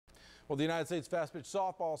Well, the United States Fast Pitch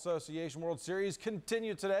Softball Association World Series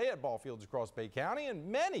continue today at ball fields across Bay County, and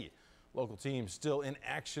many local teams still in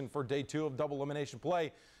action for day 2 of double elimination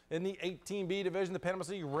play. In the 18B division, the Panama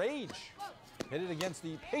City Rage hit it against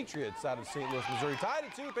the Patriots out of St. Louis, Missouri. Tied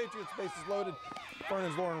at 2, Patriots bases loaded.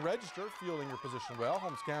 Vernon's Lauren Register fielding her position well.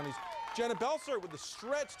 Holmes County's Jenna Belser with the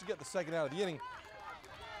stretch to get the second out of the inning.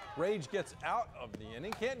 Rage gets out of the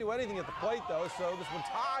inning. Can't do anything at the plate, though, so this one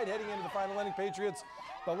tied heading into the final inning. Patriots,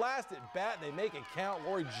 the last at bat, they make it count.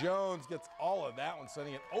 Lori Jones gets all of that one,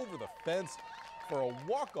 sending it over the fence for a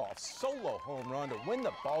walk-off solo home run to win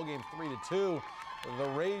the ballgame 3-2. The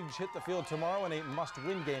Rage hit the field tomorrow in a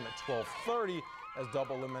must-win game at 12:30 as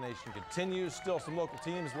double elimination continues. Still some local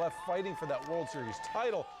teams left fighting for that World Series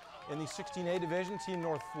title. In the 16A division, Team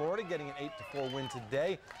North Florida getting an 8-4 win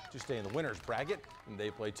today to stay in the winner's bracket. And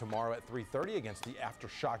they play tomorrow at 3:30 against the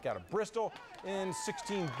Aftershock out of Bristol. In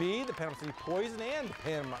 16B, the Panama City Poison and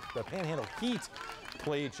the Panhandle Heat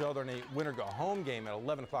play each other in a winner-go-home game at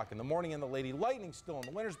 11 o'clock in the morning. And the Lady Lightning still in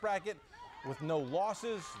the winner's bracket with no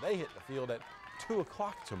losses. They hit the field at 2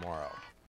 o'clock tomorrow.